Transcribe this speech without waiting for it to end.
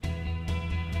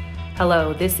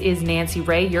Hello, this is Nancy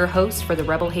Ray, your host for the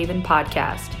Rebel Haven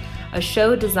podcast, a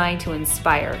show designed to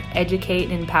inspire,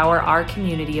 educate, and empower our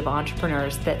community of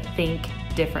entrepreneurs that think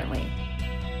differently.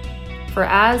 For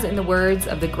as in the words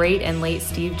of the great and late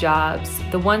Steve Jobs,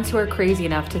 the ones who are crazy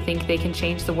enough to think they can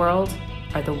change the world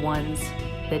are the ones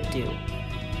that do.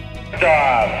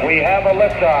 Liftoff. We have a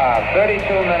liftoff. 32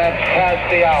 minutes past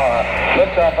the hour.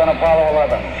 Liftoff on Apollo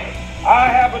 11. I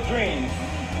have a dream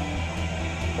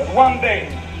that one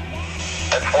day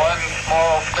it's one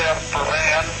small step for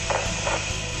man,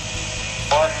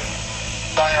 one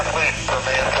giant leap for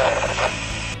mankind.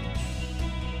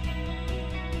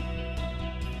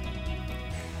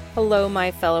 Hello,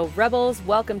 my fellow rebels.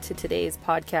 Welcome to today's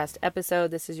podcast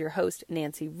episode. This is your host,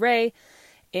 Nancy Ray.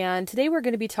 And today we're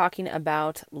going to be talking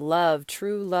about love,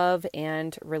 true love,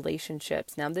 and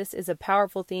relationships. Now, this is a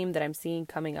powerful theme that I'm seeing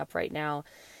coming up right now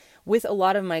with a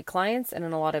lot of my clients and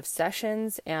in a lot of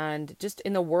sessions and just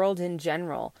in the world in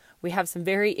general. We have some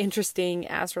very interesting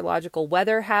astrological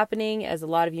weather happening. As a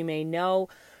lot of you may know,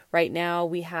 right now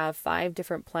we have 5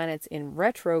 different planets in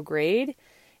retrograde.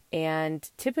 And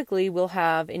typically we'll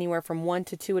have anywhere from 1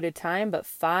 to 2 at a time, but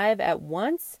 5 at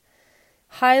once.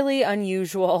 Highly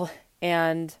unusual.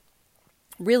 And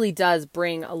really does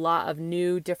bring a lot of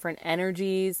new different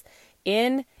energies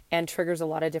in and triggers a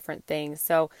lot of different things.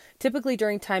 So typically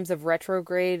during times of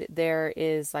retrograde, there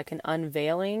is like an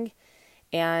unveiling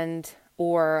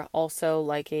or also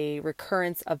like a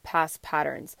recurrence of past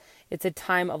patterns. It's a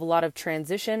time of a lot of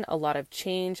transition, a lot of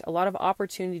change, a lot of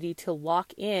opportunity to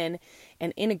lock in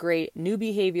and integrate new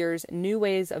behaviors, new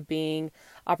ways of being,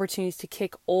 opportunities to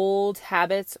kick old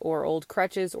habits or old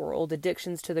crutches or old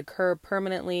addictions to the curb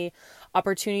permanently,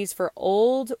 opportunities for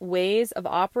old ways of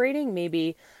operating,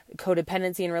 maybe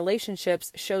codependency in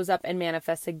relationships shows up and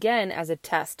manifests again as a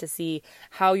test to see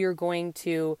how you're going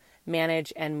to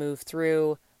manage and move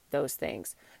through those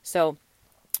things. So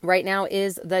right now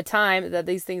is the time that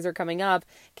these things are coming up.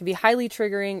 It can be highly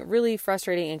triggering, really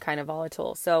frustrating, and kind of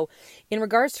volatile. So in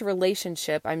regards to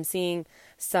relationship, I'm seeing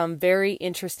some very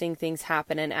interesting things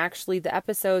happen. And actually the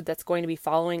episode that's going to be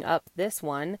following up this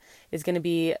one is going to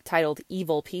be titled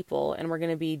Evil People. And we're going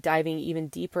to be diving even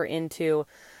deeper into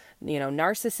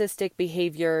narcissistic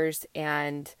behaviors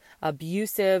and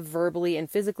abusive, verbally and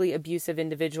physically abusive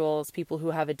individuals, people who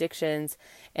have addictions.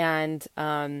 And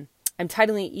I'm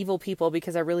titling it Evil People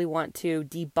because I really want to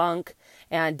debunk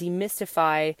and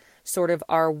demystify sort of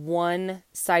our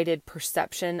one-sided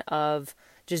perception of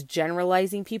just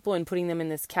generalizing people and putting them in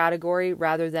this category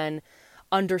rather than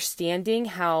understanding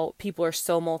how people are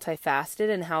so multifaceted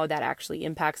and how that actually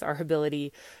impacts our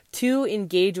ability to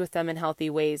engage with them in healthy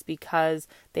ways because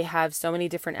they have so many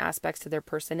different aspects to their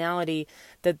personality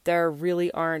that there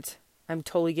really aren't, I'm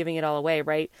totally giving it all away,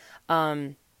 right?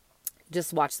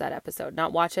 Just watch that episode.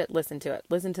 Not watch it, listen to it.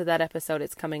 Listen to that episode.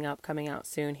 It's coming out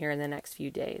soon here in the next few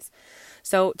days.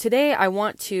 So today I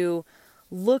want to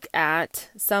look at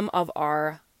some of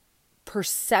our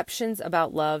perceptions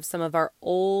about love, some of our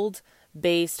old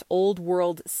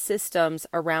world systems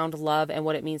around love and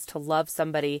what it means to love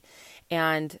somebody.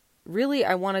 And really,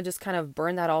 I want to just kind of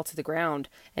burn that all to the ground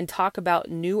and talk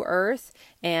about New Earth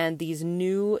and these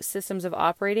new systems of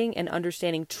operating and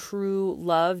understanding true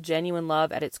love, genuine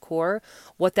love at its core,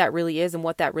 what that really is and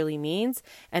what that really means,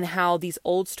 and how these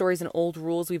old stories and old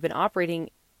rules we've been operating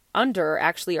under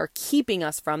actually are keeping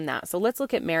us from that. So let's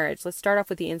look at marriage. Let's start off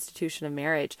with the institution of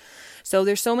marriage. So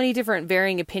there's so many different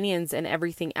varying opinions and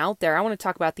everything out there. I want to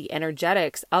talk about the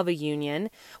energetics of a union,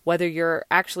 whether you're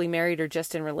actually married or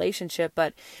just in relationship,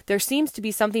 but there seems to be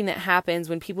something that happens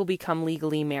when people become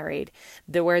legally married,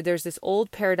 where there's this old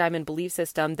paradigm and belief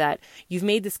system that you've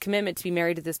made this commitment to be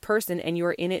married to this person and you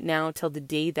are in it now till the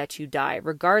day that you die,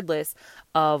 regardless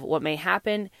of what may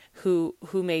happen, who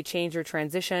may change or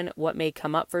transition, what may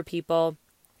come up for people.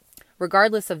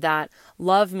 Regardless of that,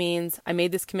 love means I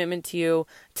made this commitment to you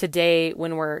today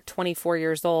when we're 24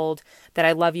 years old that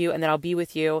I love you and that I'll be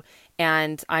with you.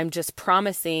 And I'm just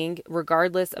promising,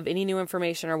 regardless of any new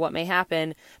information or what may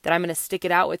happen, that I'm going to stick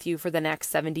it out with you for the next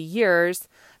 70 years,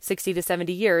 60 to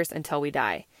 70 years until we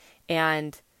die.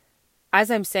 And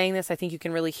as I'm saying this, I think you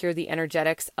can really hear the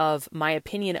energetics of my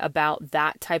opinion about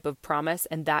that type of promise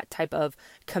and that type of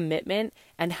commitment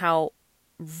and how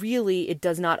really it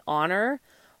does not honor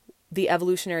the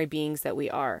evolutionary beings that we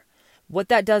are. What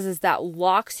that does is that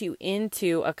locks you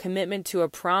into a commitment to a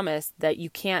promise that you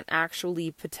can't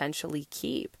actually potentially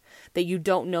keep, that you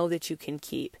don't know that you can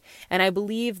keep. And I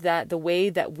believe that the way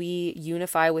that we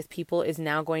unify with people is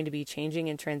now going to be changing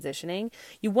and transitioning.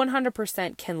 You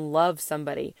 100% can love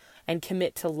somebody and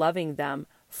commit to loving them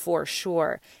for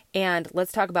sure. And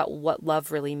let's talk about what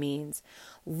love really means.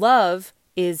 Love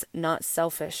is not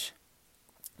selfish.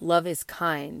 Love is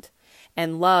kind.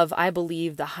 And love, I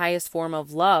believe the highest form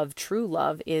of love, true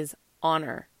love, is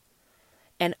honor.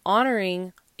 And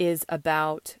honoring is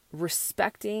about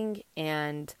respecting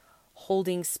and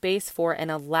holding space for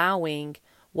and allowing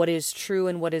what is true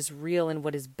and what is real and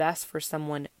what is best for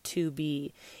someone to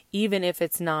be, even if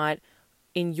it's not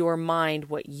in your mind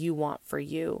what you want for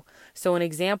you. So an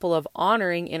example of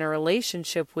honoring in a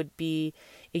relationship would be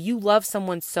if you love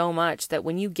someone so much that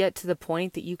when you get to the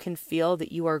point that you can feel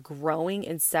that you are growing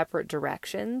in separate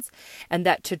directions, and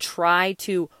that to try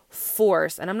to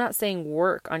force, and I'm not saying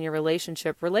work on your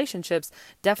relationships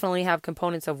definitely have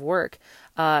components of work,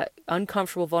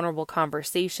 uncomfortable, vulnerable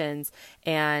conversations,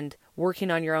 and working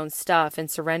on your own stuff,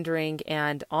 and surrendering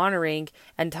and honoring,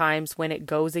 and times when it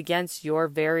goes against your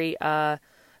very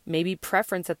maybe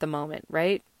preference at the moment,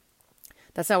 right?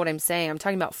 That's not what I'm saying. I'm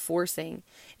talking about forcing.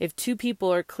 If two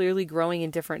people are clearly growing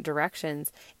in different directions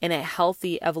in a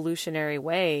healthy evolutionary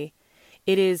way,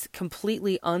 it is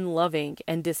completely unloving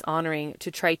and dishonoring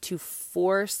to try to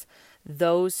force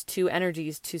those two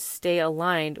energies to stay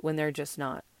aligned when they're just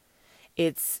not.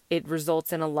 It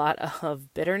results in a lot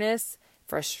of bitterness,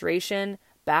 frustration,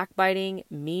 backbiting,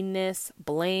 meanness,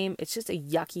 blame. It's just a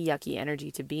yucky energy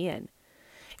to be in.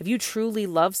 If you truly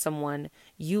love someone,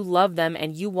 you love them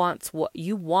and you want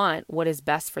what is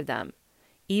best for them,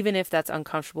 even if that's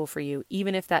uncomfortable for you,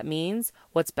 even if that means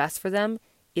what's best for them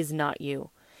is not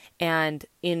you. And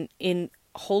in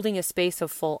holding a space of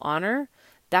full honor,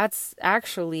 that's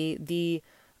actually the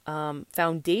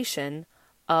foundation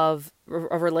of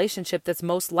a relationship that's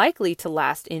most likely to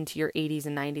last into your 80s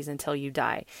and 90s until you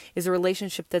die, is a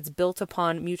relationship that's built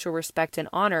upon mutual respect and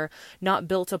honor, not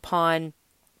built upon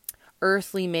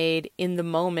earthly made in the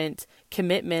moment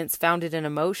commitments founded in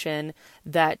emotion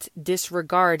that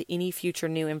disregard any future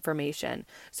new information.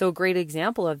 So a great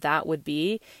example of that would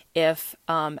be if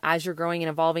as you're growing and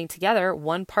evolving together,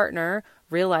 one partner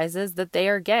realizes that they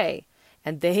are gay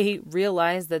and they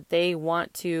realize that they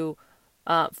want to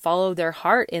follow their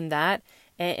heart in that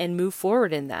and move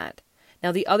forward in that.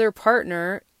 Now the other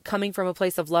partner, coming from a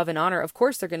place of love and honor, of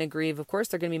course they're going to grieve, of course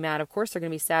they're going to be mad, of course they're going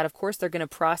to be sad, of course they're going to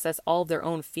process all of their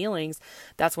own feelings.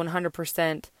 That's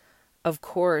 100%, of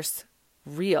course,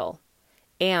 real.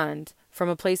 And from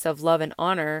a place of love and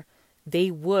honor, they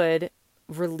would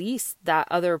release that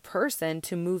other person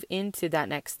to move into that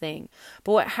next thing.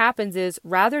 But what happens is,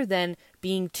 rather than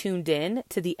being tuned in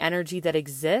to the energy that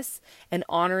exists and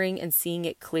honoring and seeing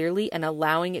it clearly and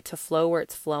allowing it to flow where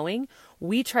it's flowing,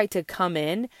 we try to come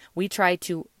in, we try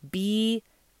to be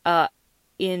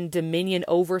in dominion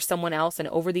over someone else and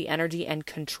over the energy and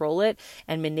control it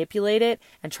and manipulate it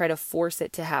and try to force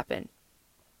it to happen,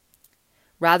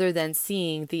 rather than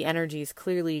seeing the energies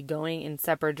clearly going in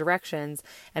separate directions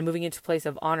and moving into a place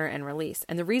of honor and release.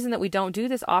 And the reason that we don't do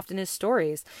this often is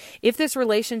stories. If this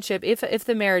relationship, if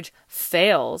the marriage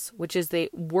fails, which is the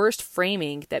worst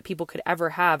framing that people could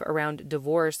ever have around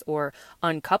divorce or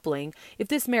uncoupling, if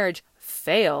this marriage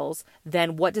fails,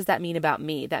 then what does that mean about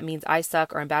me? That means I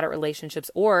suck, or I'm bad at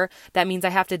relationships, or that means I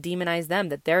have to demonize them,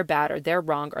 that they're bad or they're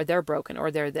wrong or they're broken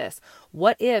or they're this.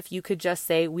 What if you could just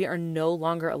say, we are no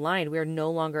longer aligned, we are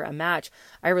no longer a match.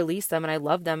 I release them and I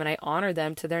love them and I honor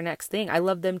them to their next thing. I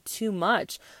love them too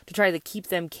much to try to keep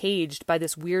them caged by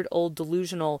this weird old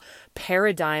delusional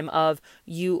paradigm of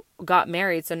you got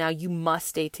married, so now you must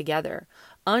stay together.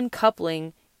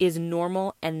 Uncoupling is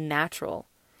normal and natural.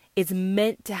 It's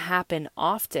meant to happen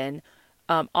often.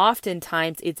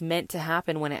 Oftentimes it's meant to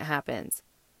happen when it happens.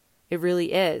 It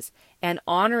really is. And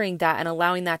honoring that and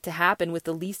allowing that to happen with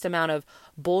the least amount of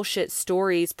bullshit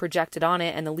stories projected on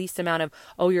it and the least amount of,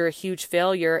 oh, you're a huge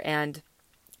failure, and,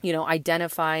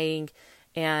 identifying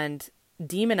and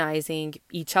demonizing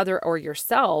each other or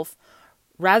yourself,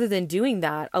 rather than doing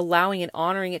that, allowing and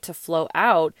honoring it to flow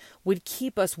out would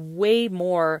keep us way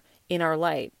more in our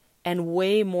light and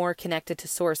way more connected to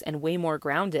source and way more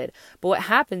grounded. But what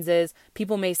happens is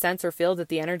people may sense or feel that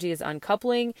the energy is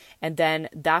uncoupling, and then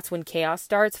that's when chaos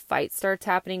starts, fight starts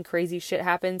happening, crazy shit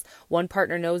happens. One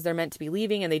partner knows they're meant to be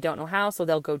leaving and they don't know how, so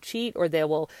they'll go cheat, or they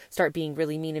will start being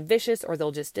really mean and vicious, or they'll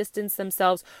just distance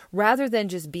themselves, rather than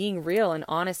just being real and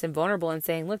honest and vulnerable and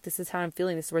saying, look, this is how I'm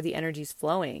feeling, this is where the energy's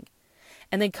flowing.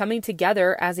 And then coming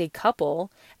together as a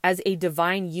couple, as a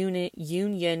divine unit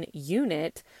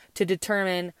to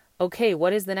determine, okay,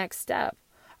 what is the next step?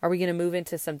 Are we going to move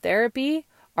into some therapy?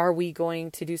 Are we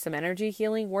going to do some energy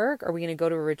healing work? Are we going to go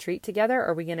to a retreat together?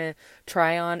 Are we going to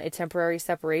try on a temporary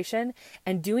separation?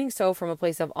 And doing so from a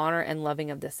place of honor and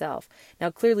loving of the self. Now,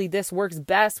 clearly this works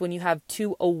best when you have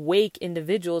two awake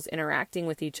individuals interacting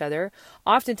with each other.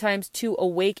 Oftentimes, two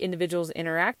awake individuals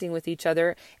interacting with each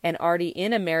other and already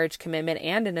in a marriage commitment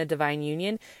and in a divine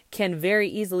union can very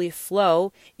easily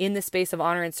flow in the space of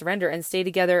honor and surrender and stay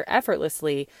together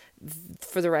effortlessly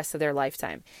for the rest of their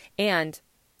lifetime. And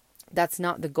that's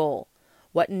not the goal.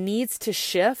 What needs to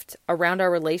shift around our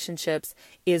relationships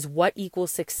is what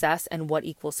equals success and what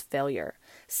equals failure.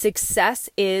 Success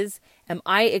is, am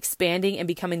I expanding and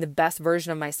becoming the best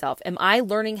version of myself? Am I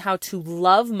learning how to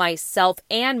love myself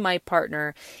and my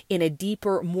partner in a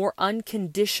deeper, more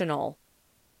unconditional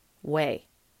way?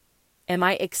 Am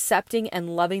I accepting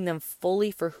and loving them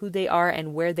fully for who they are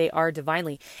and where they are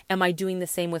divinely? Am I doing the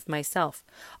same with myself?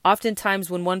 Oftentimes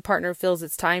when one partner feels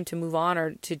it's time to move on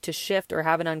or to shift or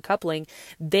have an uncoupling,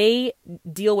 they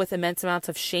deal with immense amounts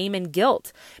of shame and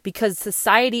guilt because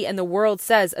society and the world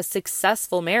says a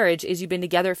successful marriage is you've been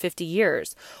together 50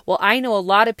 years. Well, I know a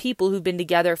lot of people who've been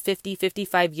together 50,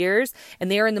 55 years,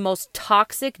 and they are in the most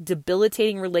toxic,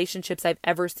 debilitating relationships I've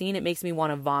ever seen. It makes me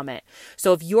want to vomit.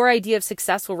 So if your idea of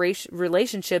successful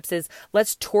relationships is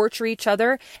let's torture each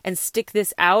other and stick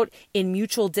this out in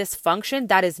mutual dysfunction,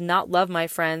 that is not love, my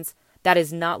friends. That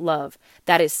is not love.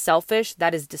 That is selfish.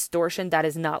 That is distortion. That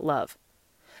is not love.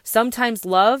 Sometimes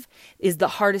love is the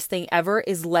hardest thing ever,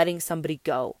 is letting somebody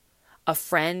go. A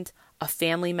friend, a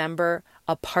family member,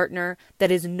 a partner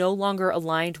that is no longer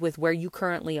aligned with where you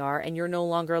currently are, and you're no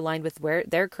longer aligned with where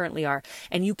they currently are.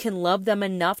 And you can love them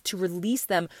enough to release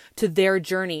them to their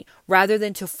journey rather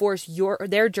than to force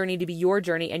their journey to be your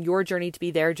journey and your journey to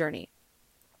be their journey.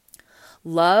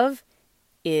 Love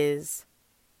is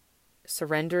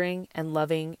surrendering and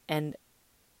loving and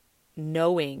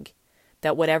knowing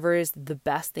that whatever is the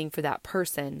best thing for that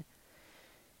person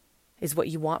is what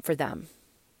you want for them.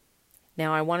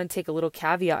 Now, I want to take a little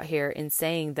caveat here in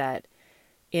saying that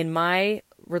in my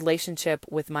relationship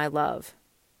with my love,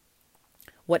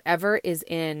 whatever is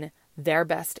in their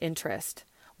best interest,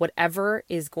 whatever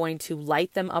is going to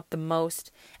light them up the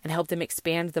most and help them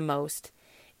expand the most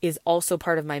is also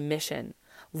part of my mission.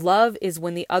 Love is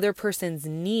when the other person's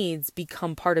needs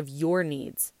become part of your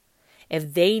needs.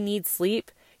 If they need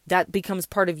sleep, that becomes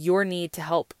part of your need to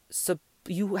help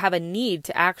you have a need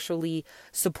to actually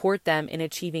support them in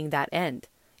achieving that end,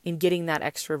 in getting that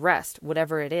extra rest,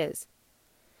 whatever it is.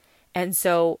 And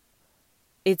so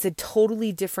it's a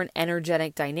totally different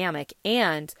energetic dynamic.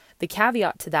 And the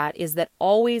caveat to that is that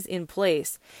always in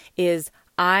place is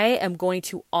I am going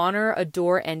to honor,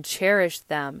 adore, and cherish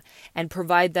them and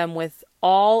provide them with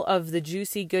all of the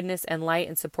juicy goodness and light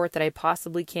and support that I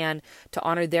possibly can to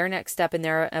honor their next step in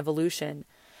their evolution.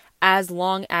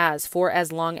 For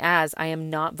as long as I am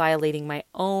not violating my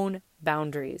own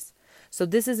boundaries. So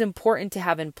this is important to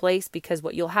have in place because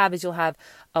what you'll have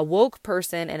a woke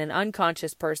person and an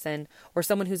unconscious person, or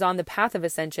someone who's on the path of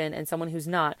ascension and someone who's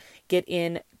not, get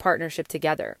in partnership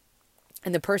together.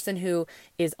 And the person who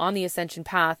is on the ascension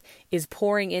path is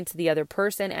pouring into the other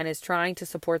person and is trying to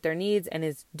support their needs and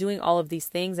is doing all of these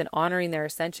things and honoring their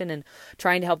ascension and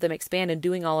trying to help them expand and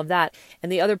doing all of that.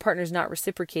 And the other partner's not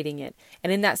reciprocating it.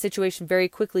 And in that situation, very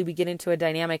quickly, we get into a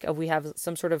dynamic of we have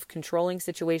some sort of controlling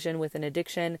situation with an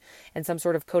addiction and some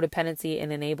sort of codependency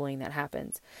and enabling that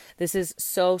happens. This is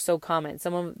so common.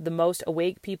 Some of the most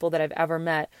awake people that I've ever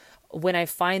met, when I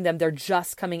find them, they're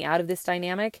just coming out of this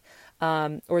dynamic,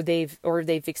 or they've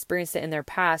experienced it in their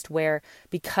past, where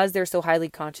because they're so highly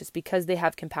conscious, because they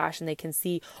have compassion, they can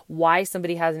see why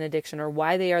somebody has an addiction or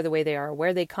why they are the way they are,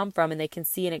 where they come from, and they can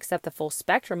see and accept the full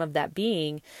spectrum of that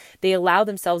being. They allow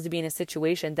themselves to be in a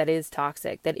situation that is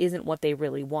toxic, that isn't what they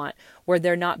really want, where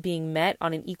they're not being met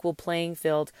on an equal playing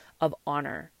field of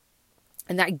honor.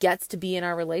 And that gets to be in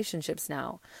our relationships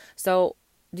now. So,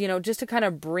 just to kind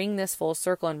of bring this full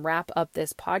circle and wrap up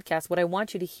this podcast, what I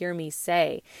want you to hear me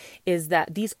say is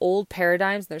that these old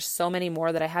paradigms, there's so many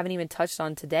more that I haven't even touched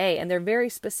on today, and they're very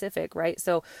specific, right?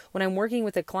 So when I'm working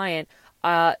with a client,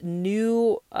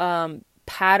 new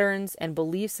patterns and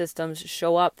belief systems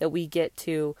show up that we get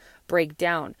to break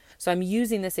down. So I'm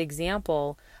using this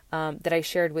example that I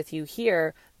shared with you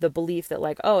here, the belief that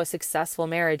a successful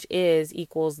marriage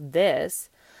equals this.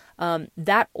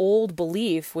 That old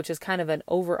belief, which is kind of an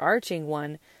overarching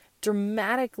one,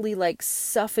 dramatically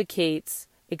suffocates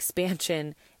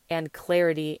expansion and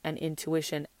clarity and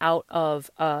intuition out of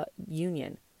a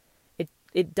union. It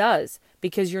It does,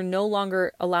 because you're no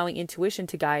longer allowing intuition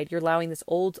to guide. You're allowing this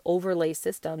old overlay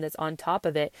system that's on top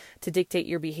of it to dictate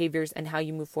your behaviors and how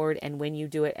you move forward and when you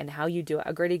do it and how you do it.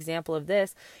 A great example of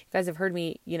this, you guys have heard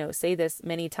me, say this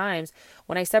many times.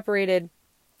 When I separated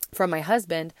from my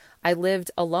husband, I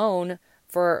lived alone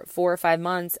for 4 or 5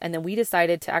 months, and then we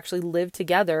decided to actually live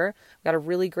together. We got a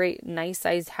really great, nice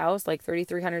sized house, like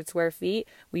 3,300 square feet.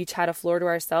 We each had a floor to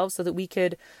ourselves so that we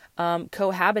could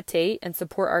cohabitate and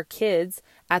support our kids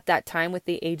at that time with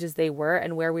the ages they were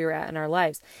and where we were at in our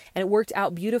lives. And it worked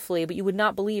out beautifully, but you would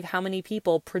not believe how many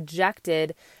people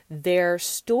projected their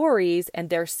stories and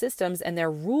their systems and their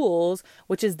rules,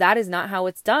 that is not how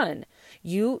it's done.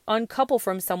 You uncouple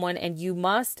from someone and you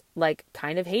must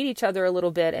kind of hate each other a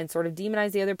little bit and sort of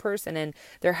demonize the other person. And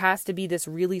there has to be this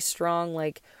really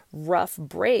strong, rough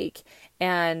break.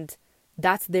 And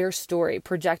that's their story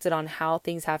projected on how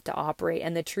things have to operate.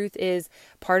 And the truth is,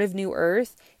 part of New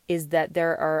Earth is that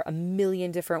there are a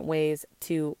million different ways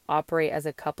to operate as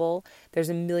a couple. There's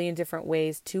a million different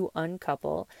ways to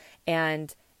uncouple.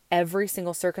 And every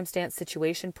single circumstance,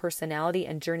 situation, personality,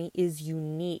 and journey is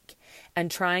unique. And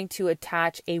trying to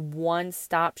attach a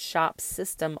one-stop shop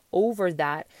system over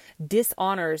that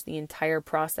dishonors the entire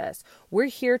process. We're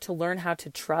here to learn how to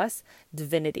trust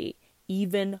divinity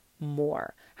even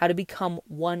more, how to become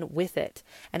one with it.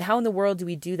 And how in the world do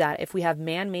we do that if we have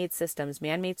man-made systems,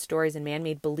 man-made stories, and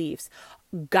man-made beliefs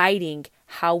guiding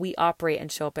how we operate and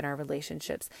show up in our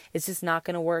relationships? It's just not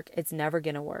going to work. It's never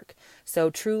going to work. So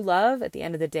true love at the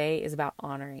end of the day is about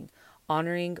honoring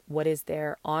what is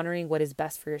there, honoring what is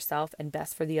best for yourself and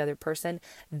best for the other person.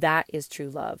 That is true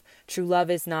love. True love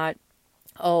is not,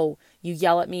 oh, you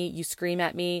yell at me, you scream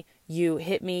at me, you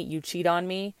hit me, you cheat on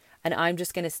me, and I'm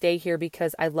just going to stay here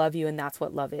because I love you and that's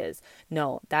what love is.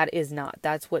 No, that is not.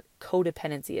 That's what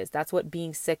codependency is. That's what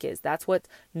being sick is. That's what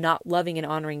not loving and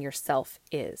honoring yourself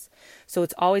is. So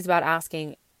it's always about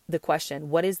asking the question,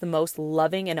 what is the most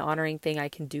loving and honoring thing I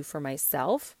can do for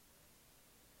myself?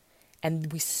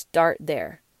 And we start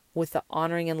there with the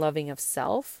honoring and loving of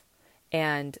self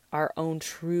and our own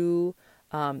true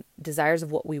desires of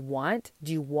what we want.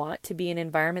 Do you want to be in an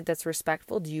environment that's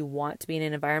respectful? Do you want to be in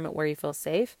an environment where you feel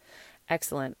safe?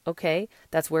 Excellent. Okay,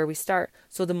 that's where we start.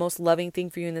 So the most loving thing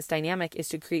for you in this dynamic is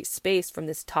to create space from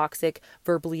this toxic,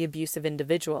 verbally abusive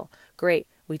individual. Great.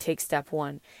 We take step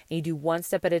one, and you do one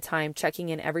step at a time, checking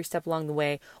in every step along the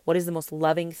way. What is the most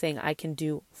loving thing I can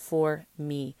do for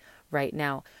me right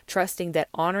now? Trusting that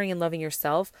honoring and loving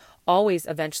yourself always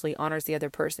eventually honors the other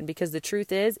person, because the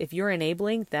truth is, if you're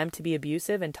enabling them to be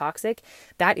abusive and toxic,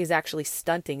 that is actually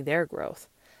stunting their growth.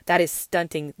 That is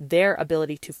stunting their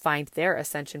ability to find their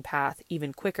ascension path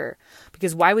even quicker.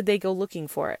 Because why would they go looking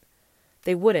for it?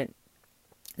 They wouldn't.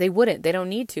 They don't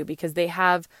need to, because they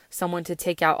have someone to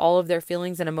take out all of their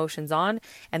feelings and emotions on,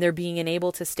 and they're being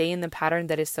enabled to stay in the pattern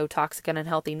that is so toxic and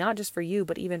unhealthy, not just for you,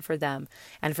 but even for them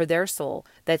and for their soul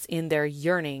that's in their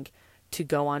yearning to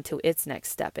go on to its next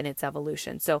step in its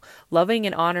evolution. So loving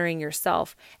and honoring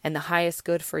yourself and the highest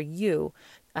good for you,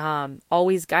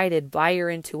 always guided by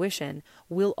your intuition,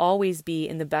 will always be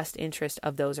in the best interest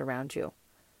of those around you.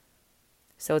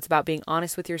 So it's about being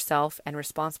honest with yourself and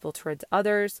responsible towards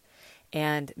others.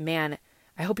 And man,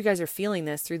 I hope you guys are feeling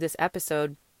this through this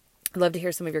episode. I'd love to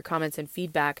hear some of your comments and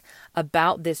feedback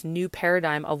about this new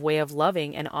paradigm of way of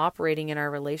loving and operating in our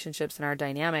relationships and our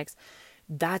dynamics.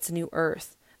 That's New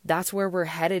Earth. That's where we're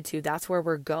headed to. That's where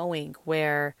we're going,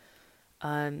 where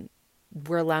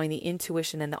we're allowing the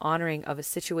intuition and the honoring of a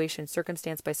situation,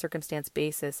 circumstance by circumstance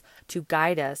basis to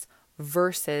guide us,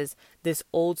 versus this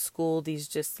old school, these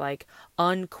just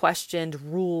unquestioned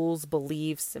rules,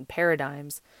 beliefs, and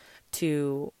paradigms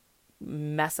to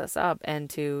mess us up and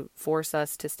to force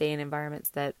us to stay in environments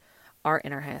that aren't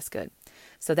in our highest good.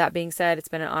 So that being said, it's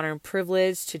been an honor and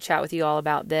privilege to chat with you all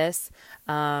about this.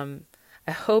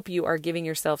 I hope you are giving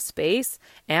yourself space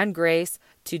and grace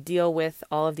to deal with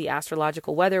all of the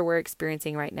astrological weather we're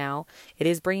experiencing right now. It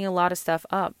is bringing a lot of stuff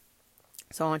up.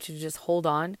 So I want you to just hold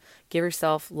on, give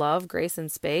yourself love, grace, and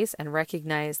space, and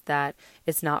recognize that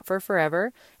it's not for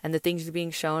forever. And the things you're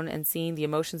being shown and seeing, the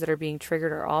emotions that are being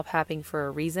triggered, are all happening for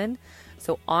a reason.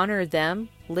 So honor them,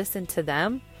 listen to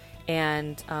them,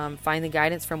 and find the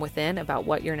guidance from within about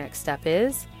what your next step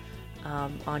is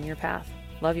on your path.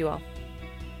 Love you all.